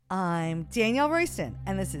I'm Danielle Royston,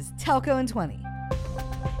 and this is Telco in 20.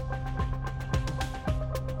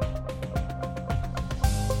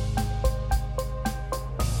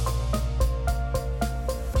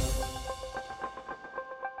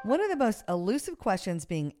 One of the most elusive questions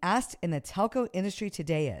being asked in the telco industry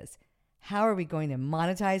today is, how are we going to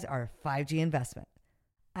monetize our 5G investment?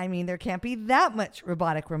 I mean, there can't be that much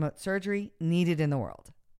robotic remote surgery needed in the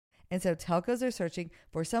world. And so telcos are searching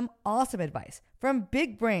for some awesome advice from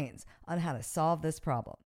big brains on how to solve this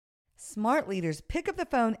problem. Smart leaders pick up the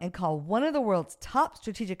phone and call one of the world's top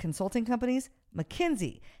strategic consulting companies,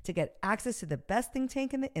 McKinsey, to get access to the best think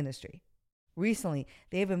tank in the industry. Recently,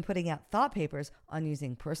 they have been putting out thought papers on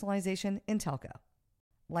using personalization in telco.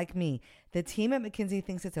 Like me, the team at McKinsey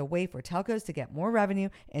thinks it's a way for telcos to get more revenue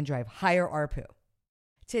and drive higher ARPU.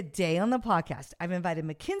 Today on the podcast, I've invited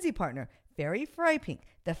McKinsey partner Ferry Freipink,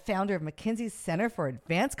 the founder of McKinsey's Center for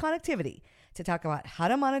Advanced Connectivity, to talk about how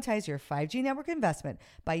to monetize your 5G network investment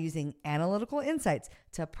by using analytical insights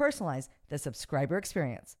to personalize the subscriber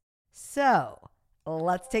experience. So,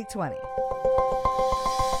 let's take 20.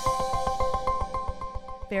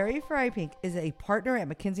 Ferry Freipink is a partner at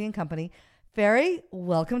McKinsey & Company. Ferry,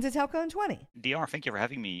 welcome to Telco in 20. DR, thank you for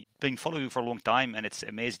having me. Been following you for a long time, and it's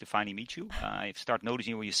amazing to finally meet you. I've started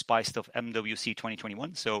noticing when you spiced up MWC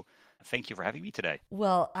 2021, so thank you for having me today.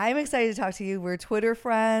 Well, I'm excited to talk to you. We're Twitter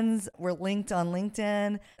friends. We're linked on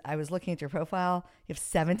LinkedIn. I was looking at your profile. You have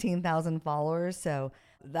 17,000 followers, so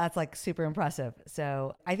that's like super impressive.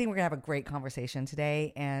 So I think we're going to have a great conversation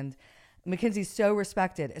today, and McKinsey's so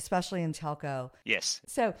respected, especially in telco. Yes.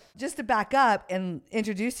 So just to back up and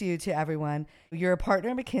introduce you to everyone, you're a partner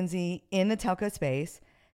at McKinsey in the telco space.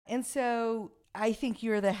 And so I think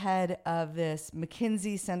you're the head of this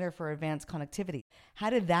McKinsey Center for Advanced Connectivity.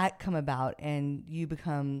 How did that come about and you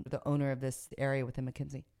become the owner of this area within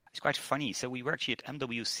McKinsey? It's quite funny. So we were actually at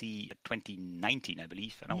MWC 2019, I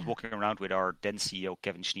believe. And I was walking around with our then CEO,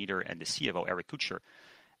 Kevin Schneider, and the CFO, Eric Kutscher.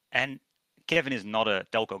 And Kevin is not a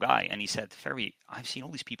telco guy, and he said, Ferry, I've seen all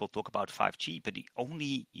these people talk about 5G, but the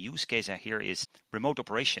only use case I hear is remote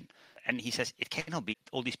operation. And he says, it cannot be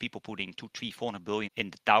all these people putting 200, 300, 400 billion in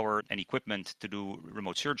the tower and equipment to do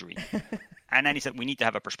remote surgery. And then he said, we need to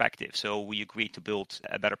have a perspective. So we agreed to build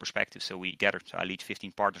a better perspective. So we gathered, I lead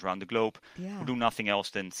 15 partners around the globe who do nothing else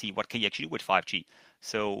than see what can you actually do with 5G.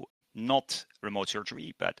 So not remote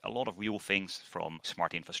surgery, but a lot of real things from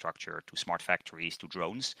smart infrastructure to smart factories to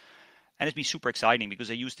drones. And it's been super exciting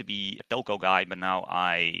because I used to be a telco guy, but now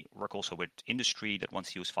I work also with industry that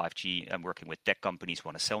wants to use 5G. I'm working with tech companies who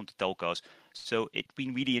want to sell into telcos. So it's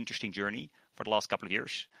been a really interesting journey for the last couple of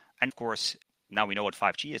years. And of course, now we know what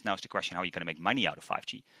 5G is. Now it's the question, how are you going to make money out of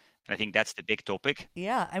 5G? And I think that's the big topic.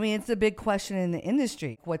 Yeah, I mean, it's a big question in the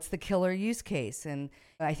industry. What's the killer use case? And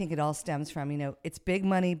I think it all stems from, it's big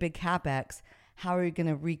money, big CapEx. How are you going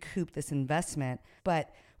to recoup this investment?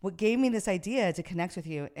 But what gave me this idea to connect with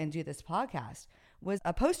you and do this podcast was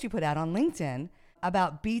a post you put out on LinkedIn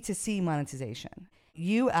about B2C monetization.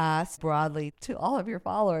 You asked broadly to all of your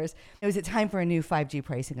followers, is it time for a new 5G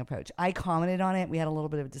pricing approach? I commented on it. We had a little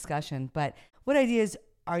bit of a discussion, but what ideas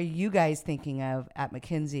are you guys thinking of at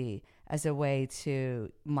McKinsey as a way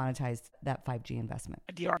to monetize that 5G investment?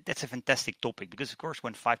 That's a fantastic topic because, of course,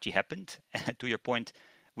 when 5G happened, to your point,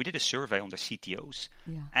 we did a survey on the CTOs.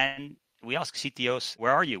 And we asked CTOs,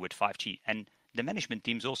 where are you with 5G? And the management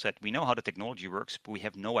teams all said, we know how the technology works, but we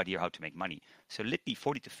have no idea how to make money. So literally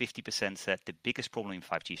 40 to 50% said the biggest problem in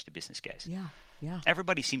 5G is the business case.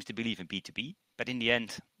 Everybody seems to believe in B2B, but in the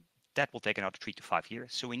end, that will take another 3 to 5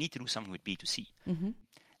 years. So we need to do something with B2C.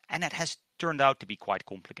 And that has turned out to be quite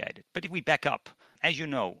complicated. But if we back up, as you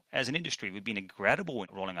know, as an industry, we've been incredible in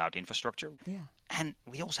rolling out infrastructure. And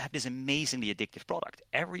we also have this amazingly addictive product.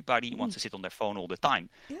 Everybody wants to sit on their phone all the time.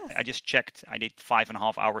 I just checked. I did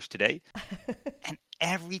 5.5 hours today. And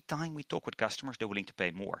every time we talk with customers, they're willing to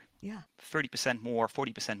pay more. 30% more,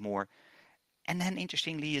 40% more. And then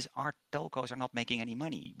interestingly is our telcos are not making any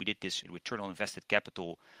money. We did this return on invested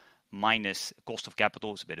capital minus cost of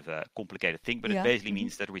capital. It's a bit of a complicated thing, but it basically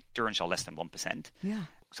means that returns are less than 1%.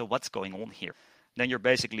 So what's going on here? Then you're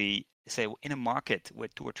basically say, well, in a market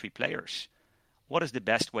with 2 or 3 players, what is the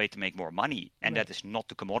best way to make more money? And that is not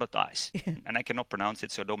to commoditize. And I cannot pronounce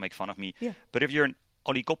it, so don't make fun of me. But if you're an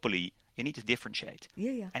oligopoly, you need to differentiate.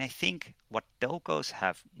 And I think what telcos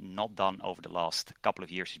have not done over the last couple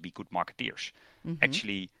of years is be good marketeers.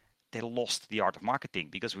 Actually, they lost the art of marketing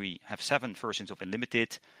because we have 7 versions of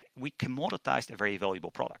Unlimited. We commoditized a very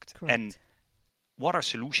valuable product. And what our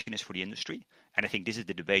solution is for the industry, and I think this is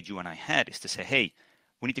the debate you and I had, is to say, hey,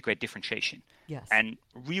 we need to create differentiation and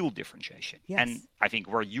real differentiation. And I think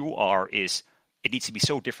where you are is it needs to be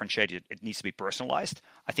so differentiated. It needs to be personalized.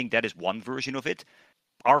 I think that is one version of it.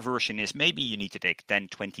 Our version is maybe you need to take 10,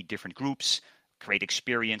 20 different groups, create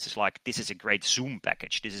experiences like this is a great Zoom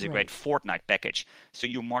package. This is a great Fortnite package. So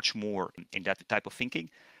you're much more in that type of thinking.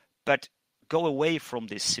 But go away from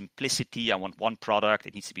this simplicity. I want one product.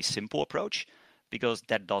 It needs to be simple approach, because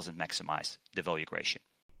that doesn't maximize the value creation.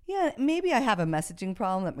 Yeah, maybe I have a messaging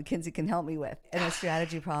problem that McKinsey can help me with and a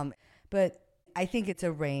strategy problem. But I think it's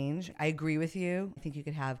a range. I agree with you. I think you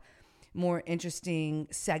could have more interesting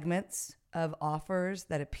segments of offers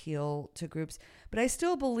that appeal to groups. But I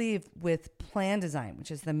still believe with plan design,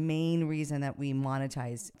 which is the main reason that we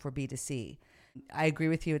monetize for B2C, I agree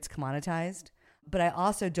with you, it's commoditized. But I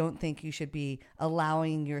also don't think you should be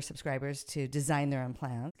allowing your subscribers to design their own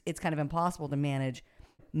plans. It's kind of impossible to manage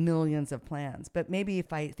millions of plans. But maybe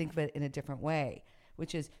if I think of it in a different way,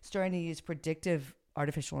 which is starting to use predictive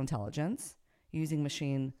artificial intelligence, using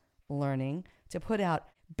machine learning to put out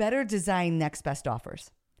better designed next best offers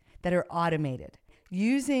that are automated,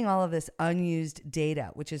 using all of this unused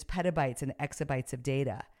data, which is petabytes and exabytes of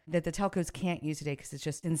data that the telcos can't use today because it's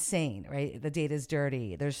just insane, right? The data is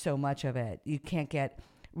dirty. There's so much of it. You can't get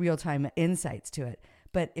real-time insights to it.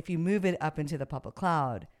 But if you move it up into the public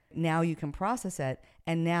cloud, now you can process it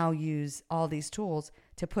and now use all these tools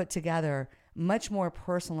to put together much more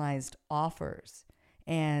personalized offers.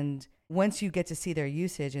 And once you get to see their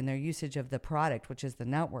usage and their usage of the product, which is the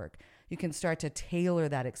network, you can start to tailor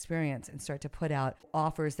that experience and start to put out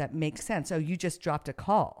offers that make sense. So you just dropped a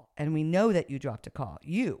call, and we know that you dropped a call,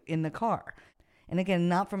 you in the car. And again,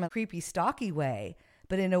 not from a creepy, stalky way,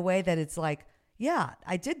 but in a way that it's like, yeah,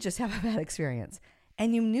 I did just have a bad experience.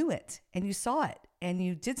 And you knew it, and you saw it, and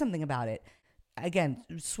you did something about it. Again,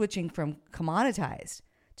 switching from commoditized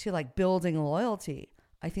to like building loyalty,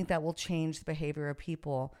 I think that will change the behavior of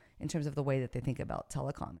people in terms of the way that they think about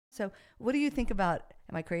telecom. So what do you think about,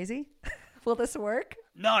 am I crazy? Will this work?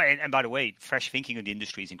 No, and by the way, fresh thinking in the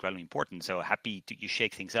industry is incredibly important. So happy to you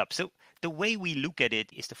shake things up. So the way we look at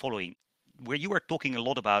it is the following. Where you are talking a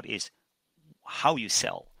lot about is how you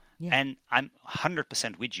sell. Yeah. And I'm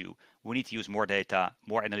 100% with you. We need to use more data,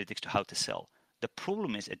 more analytics to how to sell. The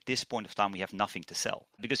problem is at this point of time, we have nothing to sell.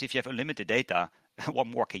 Because if you have unlimited data, what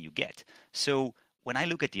more can you get? So when I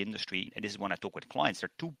look at the industry, and this is when I talk with clients, there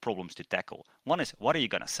are two problems to tackle. One is, what are you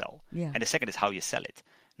going to sell? Yeah. And the second is how you sell it.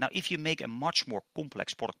 Now, if you make a much more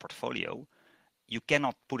complex product portfolio, you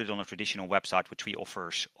cannot put it on a traditional website with 3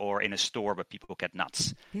 offers or in a store where people get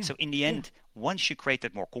nuts. Yeah. So in the end, once you create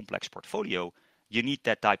that more complex portfolio, you need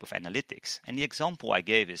that type of analytics. And the example I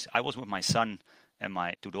gave is, I was with my son and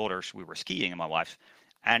my 2 daughters. We were skiing, and my wife.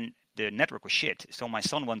 And the network was shit. So my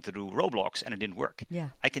son wanted to do Roblox and it didn't work. Yeah.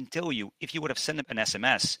 I can tell you, if you would have sent him an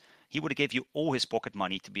SMS, he would have gave you all his pocket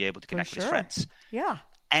money to be able to connect with his friends. Yeah.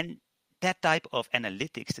 And that type of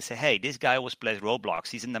analytics to say, hey, this guy always plays Roblox.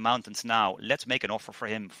 He's in the mountains now. Let's make an offer for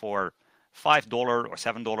him for $5 or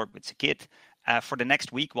 $7. It's a kid. For the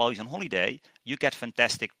next week while he's on holiday, you get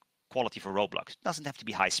fantastic quality for Roblox. It doesn't have to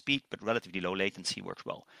be high speed, but relatively low latency works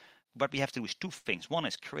well. But we have to do is 2 things. One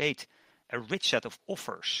is create a rich set of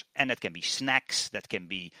offers, and that can be snacks, that can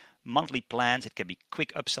be monthly plans, it can be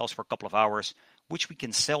quick upsells for a couple of hours, which we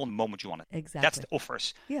can sell the moment you want it. Exactly. That's the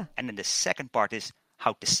offers. Yeah. And then the second part is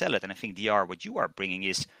how to sell it. And I think, DR, what you are bringing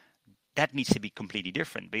is that needs to be completely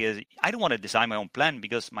different, because I don't want to design my own plan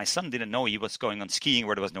because my son didn't know he was going on skiing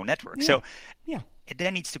where there was no network. Yeah. So it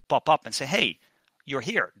then needs to pop up and say, hey, you're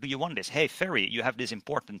here. Do you want this? Hey, Ferry, you have this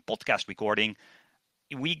important podcast recording.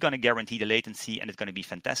 We're going to guarantee the latency and it's going to be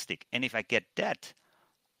fantastic. And if I get that,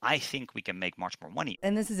 I think we can make much more money.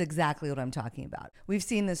 And this is exactly what I'm talking about. We've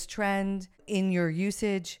seen this trend in your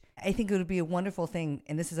usage. I think it would be a wonderful thing,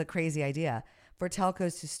 and this is a crazy idea, for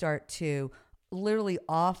telcos to start to literally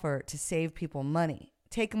offer to save people money.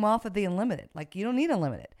 Take them off of the unlimited. Like, you don't need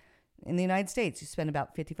unlimited. In the United States, you spend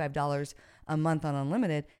about $55 a month on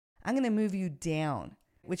unlimited. I'm going to move you down,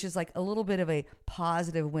 which is like a little bit of a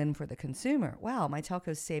positive win for the consumer. Wow, my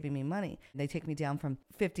telco's saving me money. They take me down from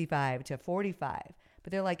 55 to 45.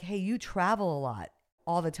 But they're like, hey, you travel a lot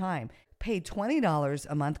all the time. Pay $20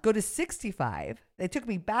 a month, go to 65. They took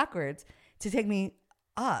me backwards to take me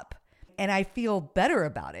up. And I feel better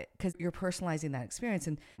about it because you're personalizing that experience.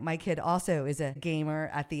 And my kid also is a gamer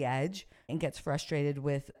at the edge and gets frustrated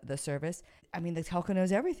with the service. I mean, the telco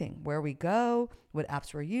knows everything, where we go, what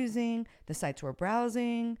apps we're using, the sites we're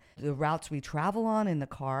browsing, the routes we travel on in the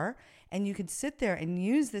car. And you can sit there and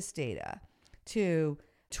use this data to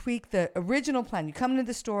tweak the original plan. You come into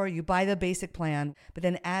the store, you buy the basic plan, but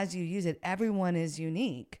then as you use it, everyone is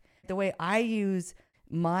unique. The way I use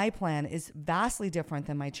my plan is vastly different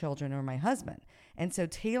than my children or my husband. And so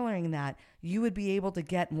tailoring that, you would be able to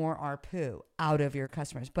get more ARPU out of your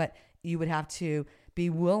customers, but you would have to be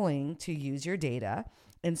willing to use your data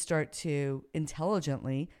and start to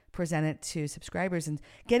intelligently present it to subscribers, and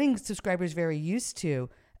getting subscribers very used to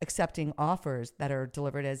accepting offers that are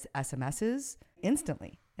delivered as SMSs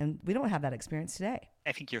instantly. And we don't have that experience today.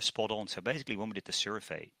 I think you're spot on. So basically, when we did the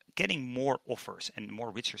survey, getting more offers and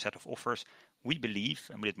more richer set of offers, we believe,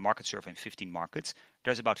 and we did market survey in 15 markets,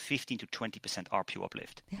 there's about 15 to 20% ARPU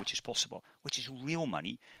uplift, which is possible, which is real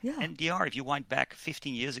money. Yeah. And DR, if you wind back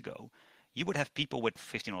 15 years ago, you would have people with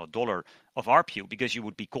 $15 of ARPU because you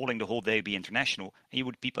would be calling the whole day, be international, and you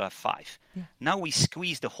would people have 5. Yeah. Now we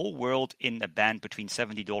squeeze the whole world in a band between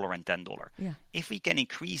 $70 and $10. Yeah. If we can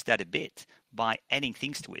increase that a bit by adding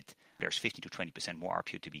things to it, there's 50 to 20% more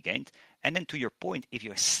ARPU to be gained. And then to your point, if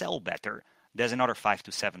you sell better, there's another 5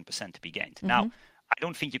 to 7% to be gained. Mm-hmm. Now, I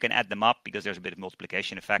don't think you can add them up because there's a bit of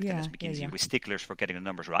multiplication effect, and as McKinsey, we're sticklers for getting the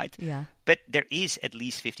numbers right. Yeah. But there is at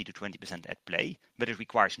least 50 to 20% at play, but it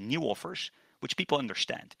requires new offers, which people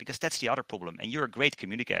understand, because that's the other problem. And you're a great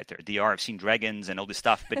communicator. DR, I've seen dragons and all this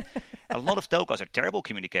stuff, but a lot of telcos are terrible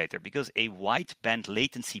communicator because a wideband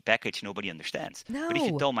latency package nobody understands. No. But if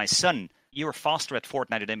you tell my son, you're faster at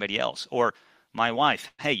Fortnite than anybody else, or my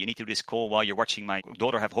wife, hey, you need to do this call while you're watching my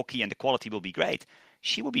daughter have hockey and the quality will be great,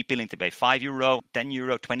 she will be willing to pay €5,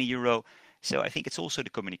 €10, €20. So I think it's also the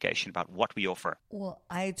communication about what we offer. Well,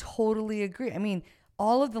 I totally agree. I mean,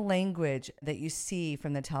 all of the language that you see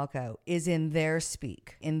from the telco is in their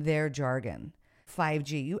speak, in their jargon.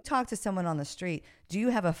 5G. You talk to someone on the street, do you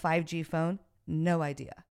have a 5G phone? No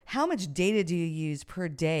idea. How much data do you use per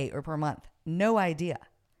day or per month? No idea.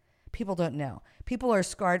 People don't know. People are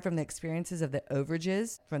scarred from the experiences of the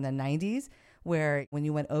overages from the 90s, where when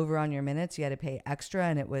you went over on your minutes, you had to pay extra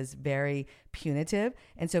and it was very punitive.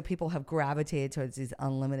 And so people have gravitated towards these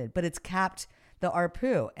unlimited, but it's capped the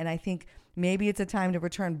ARPU. And I think maybe it's a time to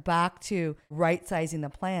return back to right-sizing the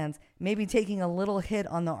plans, maybe taking a little hit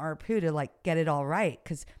on the ARPU to like get it all right.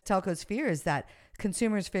 Because telco's fear is that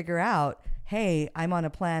consumers figure out, hey, I'm on a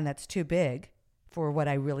plan that's too big for what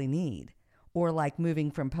I really need. Or like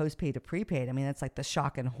moving from postpaid to prepaid. I mean, that's like the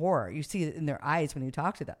shock and horror. You see it in their eyes when you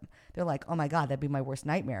talk to them. They're like, oh my God, that'd be my worst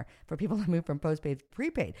nightmare for people to move from postpaid to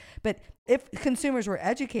prepaid. But if consumers were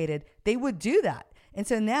educated, they would do that. And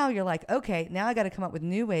so now you're like, okay, now I got to come up with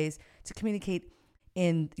new ways to communicate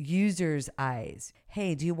in users' eyes.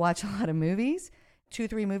 Hey, do you watch a lot of movies?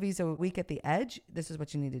 2-3 movies a week at the edge? This is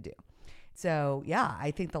what you need to do. So yeah,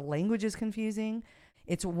 I think the language is confusing.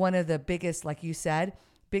 It's one of the biggest, like you said,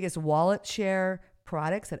 biggest wallet share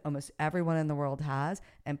products that almost everyone in the world has,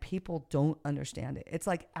 and people don't understand it. It's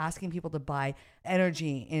like asking people to buy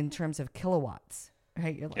energy in terms of kilowatts,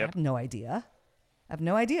 right? You're like, I have no idea.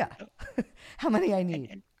 How many I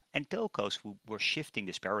need. And telcos who were shifting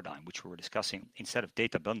this paradigm, which we were discussing, instead of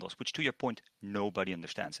data bundles, which to your point, nobody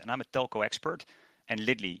understands. And I'm a telco expert, and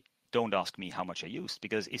literally, don't ask me how much I used,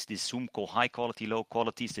 because is this Zoom call high quality, low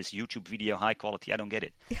quality? Is this YouTube video high quality? I don't get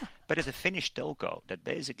it. Yeah. But as a Finnish telco that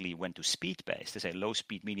basically went to speed-based, they say low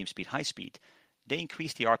speed, medium speed, high speed, they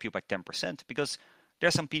increased the ARPU by 10% because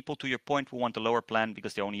there's some people, to your point, who want the lower plan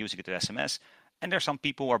because they're only using it to SMS. And there's some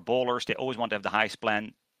people who are ballers. They always want to have the highest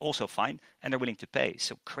plan, also fine, and they're willing to pay.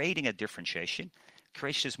 So creating a differentiation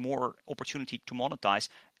creates this more opportunity to monetize.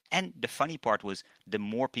 And the funny part was the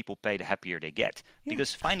more people pay, the happier they get,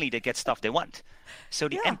 because finally they get stuff they want. So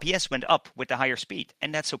the NPS went up with the higher speed.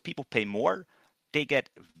 And that's so people pay more. They get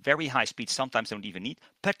very high speed, sometimes they don't even need,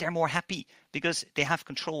 but they're more happy because they have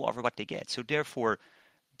control over what they get. So therefore,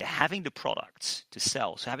 having the products to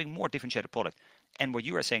sell, so having more differentiated product. And what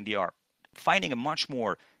you are saying, DR, finding a much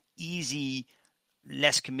more easy,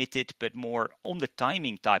 less committed, but more on the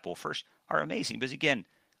timing type offers are amazing. Because again,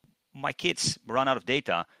 my kids run out of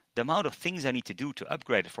data. The amount of things I need to do to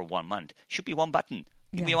upgrade it for 1 month should be one button.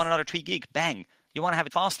 Give me another 3 gig, bang. You want to have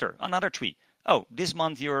it faster, another 3. Oh, this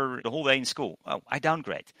month you're the whole day in school. Oh, I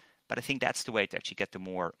downgrade. But I think that's the way to actually get the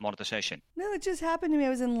more monetization. No, it just happened to me. I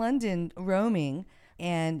was in London roaming,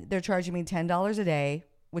 and they're charging me $10 a day,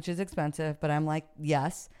 which is expensive. But I'm like,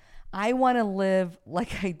 yes, I want to live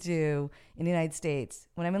like I do in the United States.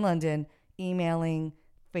 When I'm in London, emailing,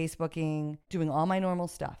 Facebooking, doing all my normal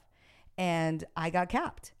stuff. And I got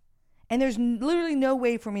capped. And there's literally no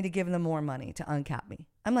way for me to give them more money to uncap me.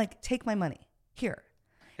 I'm like, take my money. Here.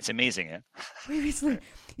 It's amazing, eh? Previously,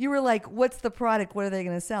 you were like, what's the product? What are they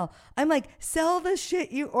going to sell? I'm like, sell the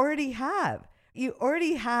shit you already have. You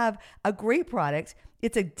already have a great product.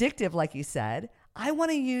 It's addictive, like you said. I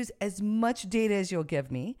want to use as much data as you'll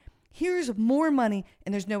give me. Here's more money,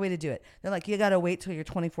 and there's no way to do it. They're like, you got to wait till your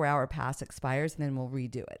 24-hour pass expires, and then we'll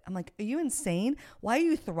redo it. I'm like, are you insane? Why are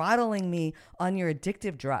you throttling me on your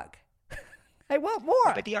addictive drug? I want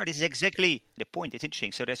more. But this is exactly the point. It's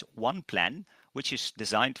interesting. So there's one plan which is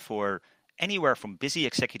designed for anywhere from busy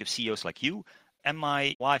executive CEOs like you and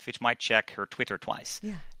my wife, which might check her Twitter twice.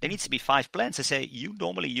 Yeah. There needs to be 5 plans to say, you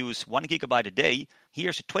normally use 1 gigabyte a day.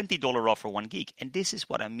 Here's a $20 off for 1 gig. And this is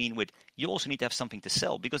what I mean with you also need to have something to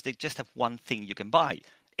sell because they just have one thing you can buy.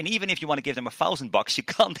 And even if you want to give them $1,000, you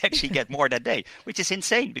can't actually get more that day, which is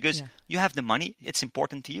insane because you have the money. It's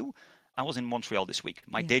important to you. I was in Montreal this week.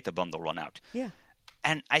 My data bundle ran out. Yeah.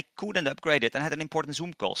 And I couldn't upgrade it and I had an important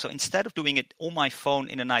Zoom call. So instead of doing it on my phone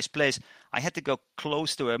in a nice place, I had to go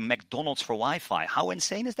close to a McDonald's for Wi-Fi. How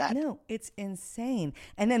insane is that? No, it's insane.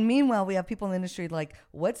 And then meanwhile, we have people in the industry like,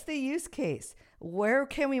 what's the use case? Where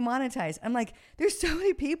can we monetize? I'm like, there's so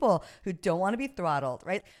many people who don't want to be throttled,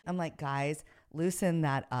 right? I'm like, guys, loosen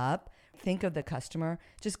that up. Think of the customer.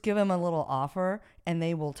 Just give them a little offer and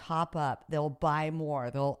they will top up. They'll buy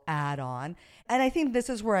more. They'll add on. And I think this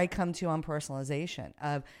is where I come to on personalization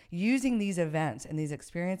of using these events and these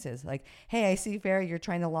experiences. Like, hey, I see Ferry, you're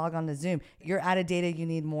trying to log on to Zoom. You're out of data. You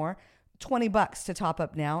need more. $20 to top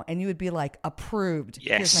up now. And you would be like, approved.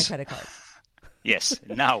 Yes. Here's my credit card. Yes,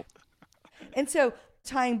 now. And so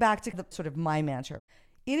tying back to the sort of my mantra,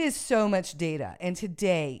 it is so much data. And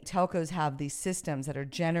today, telcos have these systems that are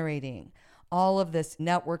generating all of this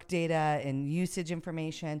network data and usage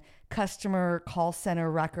information, customer call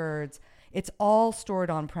center records. It's all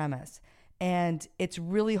stored on premise. And it's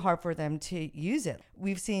really hard for them to use it.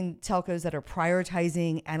 We've seen telcos that are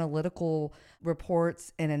prioritizing analytical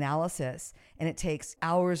reports and analysis, and it takes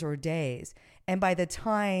hours or days. And by the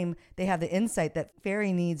time they have the insight that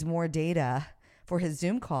Ferry needs more data for his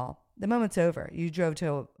Zoom call, the moment's over. You drove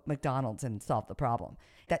to McDonald's and solved the problem.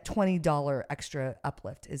 That $20 extra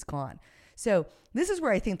uplift is gone. So this is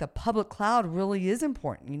where I think the public cloud really is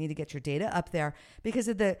important. You need to get your data up there because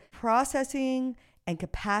of the processing and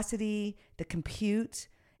capacity, the compute,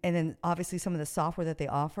 and then obviously some of the software that they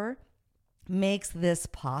offer makes this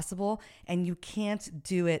possible. And you can't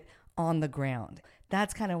do it on the ground.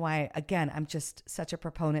 That's kind of why, again, I'm just such a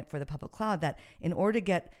proponent for the public cloud that in order to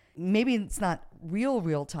get, maybe it's not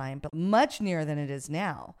real time, but much nearer than it is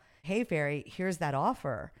now. Hey, Ferry, here's that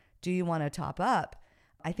offer. Do you want to top up?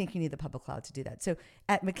 I think you need the public cloud to do that. So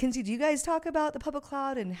at McKinsey, do you guys talk about the public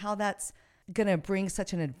cloud and how that's going to bring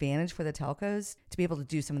such an advantage for the telcos to be able to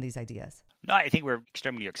do some of these ideas? No, I think we're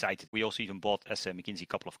extremely excited. We also even bought, as a McKinsey, a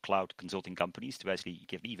couple of cloud consulting companies to basically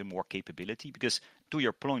give even more capability because, to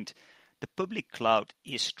your point, the public cloud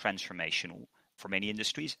is transformational for many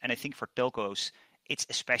industries. And I think for telcos, it's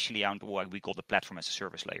especially around what we call the platform as a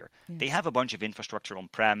service layer. Yeah. They have a bunch of infrastructure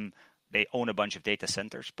on-prem. They own a bunch of data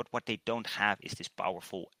centers. But what they don't have is this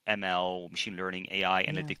powerful ML, machine learning, AI,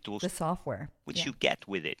 analytic tools. The software. Which you get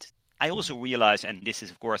with it. I also realize, and this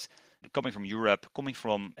is, of course, coming from Europe, coming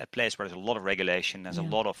from a place where there's a lot of regulation, there's a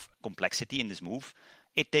lot of complexity in this move.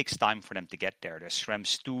 It takes time for them to get there. There's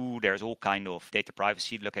Schrems 2, there's all kind of data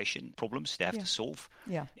privacy location problems they have to solve.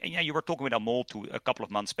 Yeah. And you were talking with Amol a couple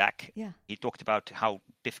of months back. Yeah. He talked about how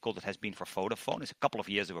difficult it has been for Vodafone. It's a couple of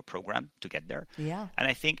years of a program to get there. Yeah. And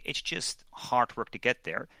I think it's just hard work to get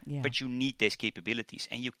there, but you need these capabilities.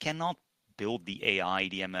 And you cannot build the AI,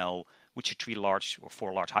 the ML, which the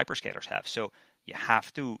 4 large hyperscalers have. So you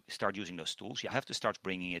have to start using those tools. You have to start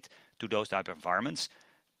bringing it to those type of environments.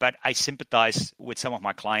 But I sympathize with some of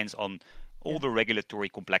my clients on all the regulatory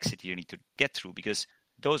complexity you need to get through because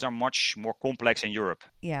those are much more complex in Europe.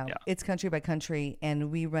 Yeah, it's country by country. And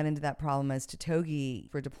we run into that problem as Totogi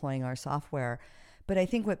for deploying our software. But I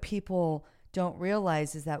think what people don't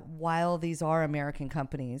realize is that while these are American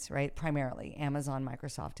companies, right, primarily Amazon,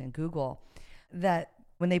 Microsoft, and Google, that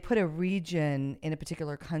when they put a region in a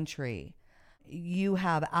particular country, you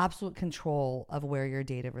have absolute control of where your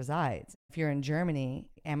data resides. If you're in Germany,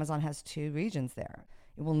 Amazon has 2 regions there.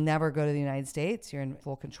 It will never go to the United States. You're in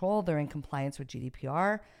full control. They're in compliance with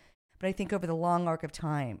GDPR. But I think over the long arc of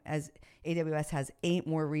time, as AWS has 8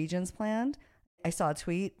 more regions planned, I saw a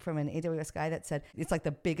tweet from an AWS guy that said it's like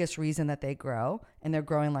the biggest reason that they grow, and they're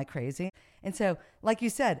growing like crazy. And so, like you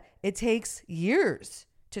said, it takes years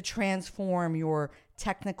to transform your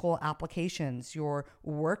technical applications, your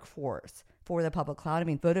workforce for the public cloud. I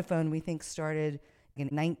mean, Vodafone, we think, started in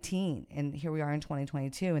 19, and here we are in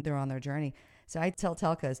 2022, and they're on their journey. So I tell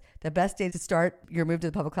telcos, the best day to start your move to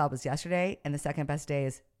the public cloud was yesterday, and the second best day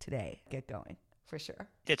is today. Get going, for sure.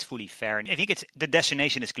 That's fully fair. And I think the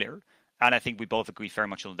destination is clear. And I think we both agree very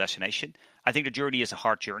much on the destination. I think the journey is a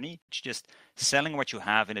hard journey. It's just selling what you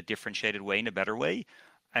have in a differentiated way, in a better way.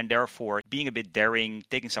 and therefore being a bit daring,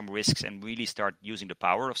 taking some risks, and really start using the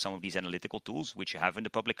power of some of these analytical tools, which you have in the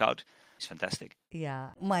public cloud, is fantastic. Yeah.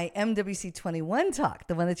 My MWC 21 talk,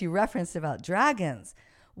 the one that you referenced about dragons,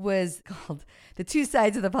 was called The Two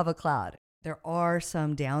Sides of the Public Cloud. There are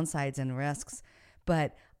some downsides and risks,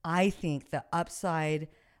 but I think the upside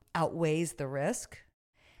outweighs the risk.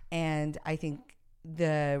 And I think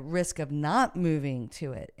the risk of not moving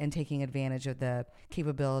to it and taking advantage of the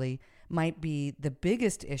capability might be the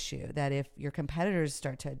biggest issue, that if your competitors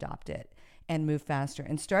start to adopt it and move faster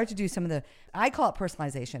and start to do some of the, I call it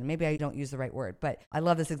personalization. Maybe I don't use the right word, but I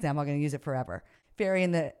love this example. I'm going to use it forever. Ferry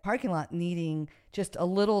in the parking lot needing just a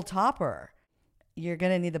little topper. You're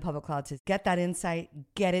going to need the public cloud to get that insight,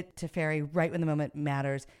 get it to Ferry right when the moment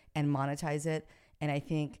matters, and monetize it. And I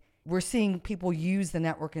think we're seeing people use the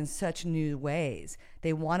network in such new ways.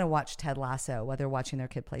 They want to watch Ted Lasso while they're watching their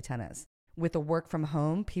kid play tennis. With the work from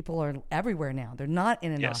home, people are everywhere now. They're not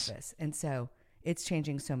in an office. And so it's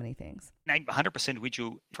changing so many things. I'm 100% with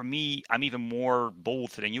you. For me, I'm even more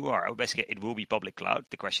bold than you are. Basically, it will be public cloud.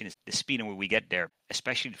 The question is the speed and when we get there,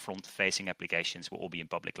 especially the front-facing applications will all be in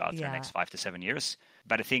public cloud for the next 5 to 7 years.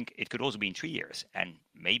 But I think it could also be in 3 years. And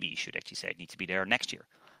maybe you should actually say it needs to be there next year.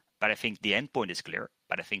 But I think the endpoint is clear.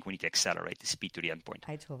 But I think we need to accelerate the speed to the endpoint.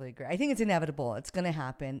 I totally agree. I think it's inevitable. It's going to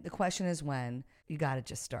happen. The question is when. You got to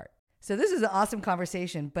just start. So this is an awesome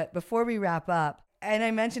conversation. But before we wrap up, and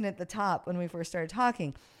I mentioned at the top when we first started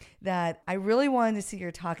talking that I really wanted to see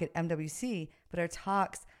your talk at MWC, but our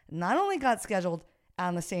talks not only got scheduled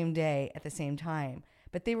on the same day at the same time,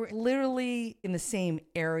 but they were literally in the same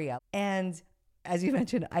area. And as you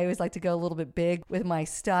mentioned, I always like to go a little bit big with my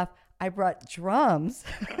stuff. I brought drums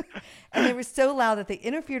and they were so loud that they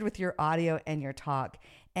interfered with your audio and your talk,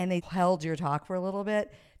 and they held your talk for a little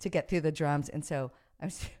bit to get through the drums. And so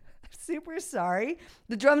I'm super sorry.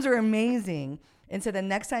 The drums are amazing. And so the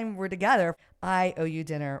next time we're together, I owe you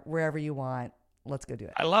dinner wherever you want. Let's go do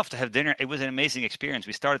it. I love to have dinner. It was an amazing experience.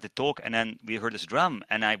 We started the talk and then we heard this drum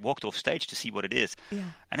and I walked off stage to see what it is. Yeah.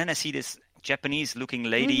 And then I see this Japanese looking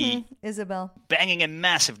lady, Isabel, banging a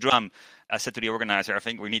massive drum. I said to the organizer, I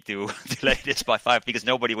think we need to delay this by 5 because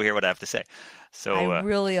nobody will hear what I have to say. So I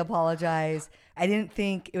really apologize. I didn't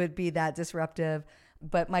think it would be that disruptive,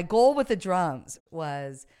 but my goal with the drums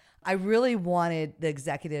was I really wanted the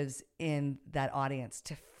executives in that audience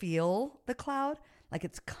to feel the cloud like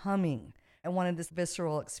it's coming. I wanted this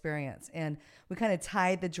visceral experience. And we kind of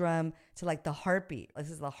tied the drum to like the heartbeat. This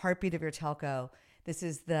is the heartbeat of your telco. This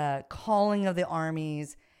is the calling of the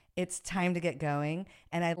armies. It's time to get going.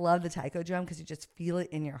 And I love the taiko drum because you just feel it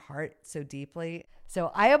in your heart so deeply.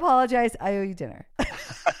 So I apologize. I owe you dinner.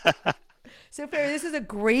 So Ferry, this is a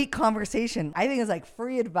great conversation. I think it's like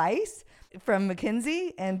free advice from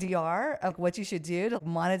McKinsey and DR of what you should do to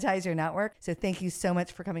monetize your network. So thank you so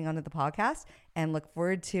much for coming onto the podcast and look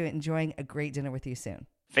forward to enjoying a great dinner with you soon.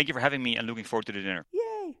 Thank you for having me and looking forward to the dinner.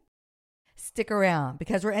 Yay. Stick around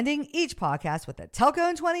because we're ending each podcast with a Telco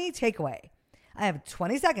in 20 takeaway. I have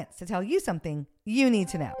 20 seconds to tell you something you need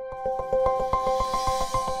to know.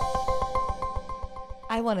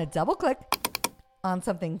 I want to double click on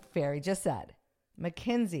something Ferry just said.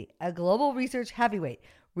 McKinsey, a global research heavyweight,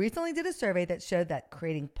 recently did a survey that showed that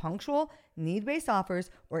creating punctual, need-based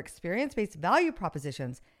offers or experience-based value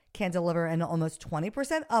propositions can deliver an almost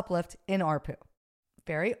 20% uplift in ARPU.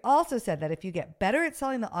 Ferry also said that if you get better at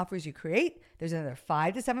selling the offers you create, there's another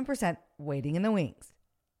 5 to 7% waiting in the wings.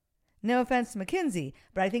 No offense to McKinsey,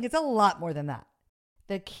 but I think it's a lot more than that.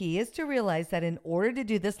 The key is to realize that in order to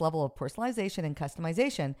do this level of personalization and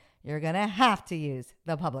customization, you're going to have to use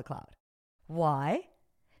the public cloud. Why?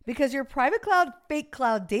 Because your private cloud, fake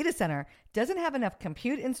cloud data center doesn't have enough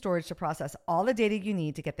compute and storage to process all the data you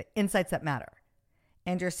need to get the insights that matter.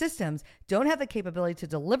 And your systems don't have the capability to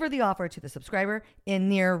deliver the offer to the subscriber in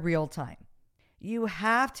near real time. You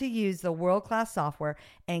have to use the world-class software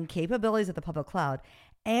and capabilities of the public cloud,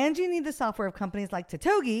 and you need the software of companies like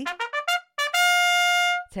Totogi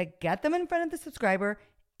to get them in front of the subscriber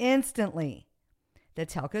instantly. The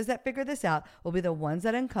telcos that figure this out will be the ones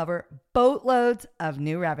that uncover boatloads of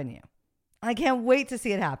new revenue. I can't wait to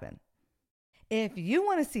see it happen. If you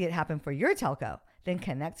want to see it happen for your telco, then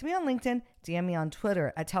connect to me on LinkedIn, DM me on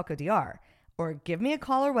Twitter at TelcoDR, or give me a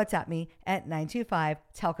call or WhatsApp me at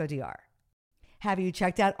 925-TELCO-DR. Have you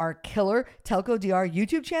checked out our killer TelcoDR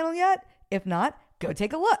YouTube channel yet? If not, go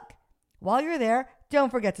take a look. While you're there,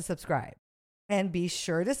 don't forget to subscribe. And be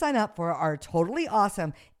sure to sign up for our totally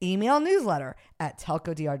awesome email newsletter at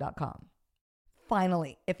telcodr.com.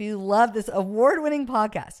 Finally, if you love this award-winning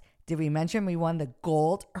podcast, did we mention we won the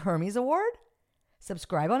Gold Hermes Award?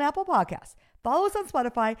 Subscribe on Apple Podcasts, follow us on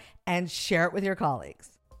Spotify, and share it with your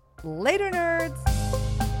colleagues. Later,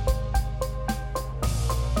 nerds.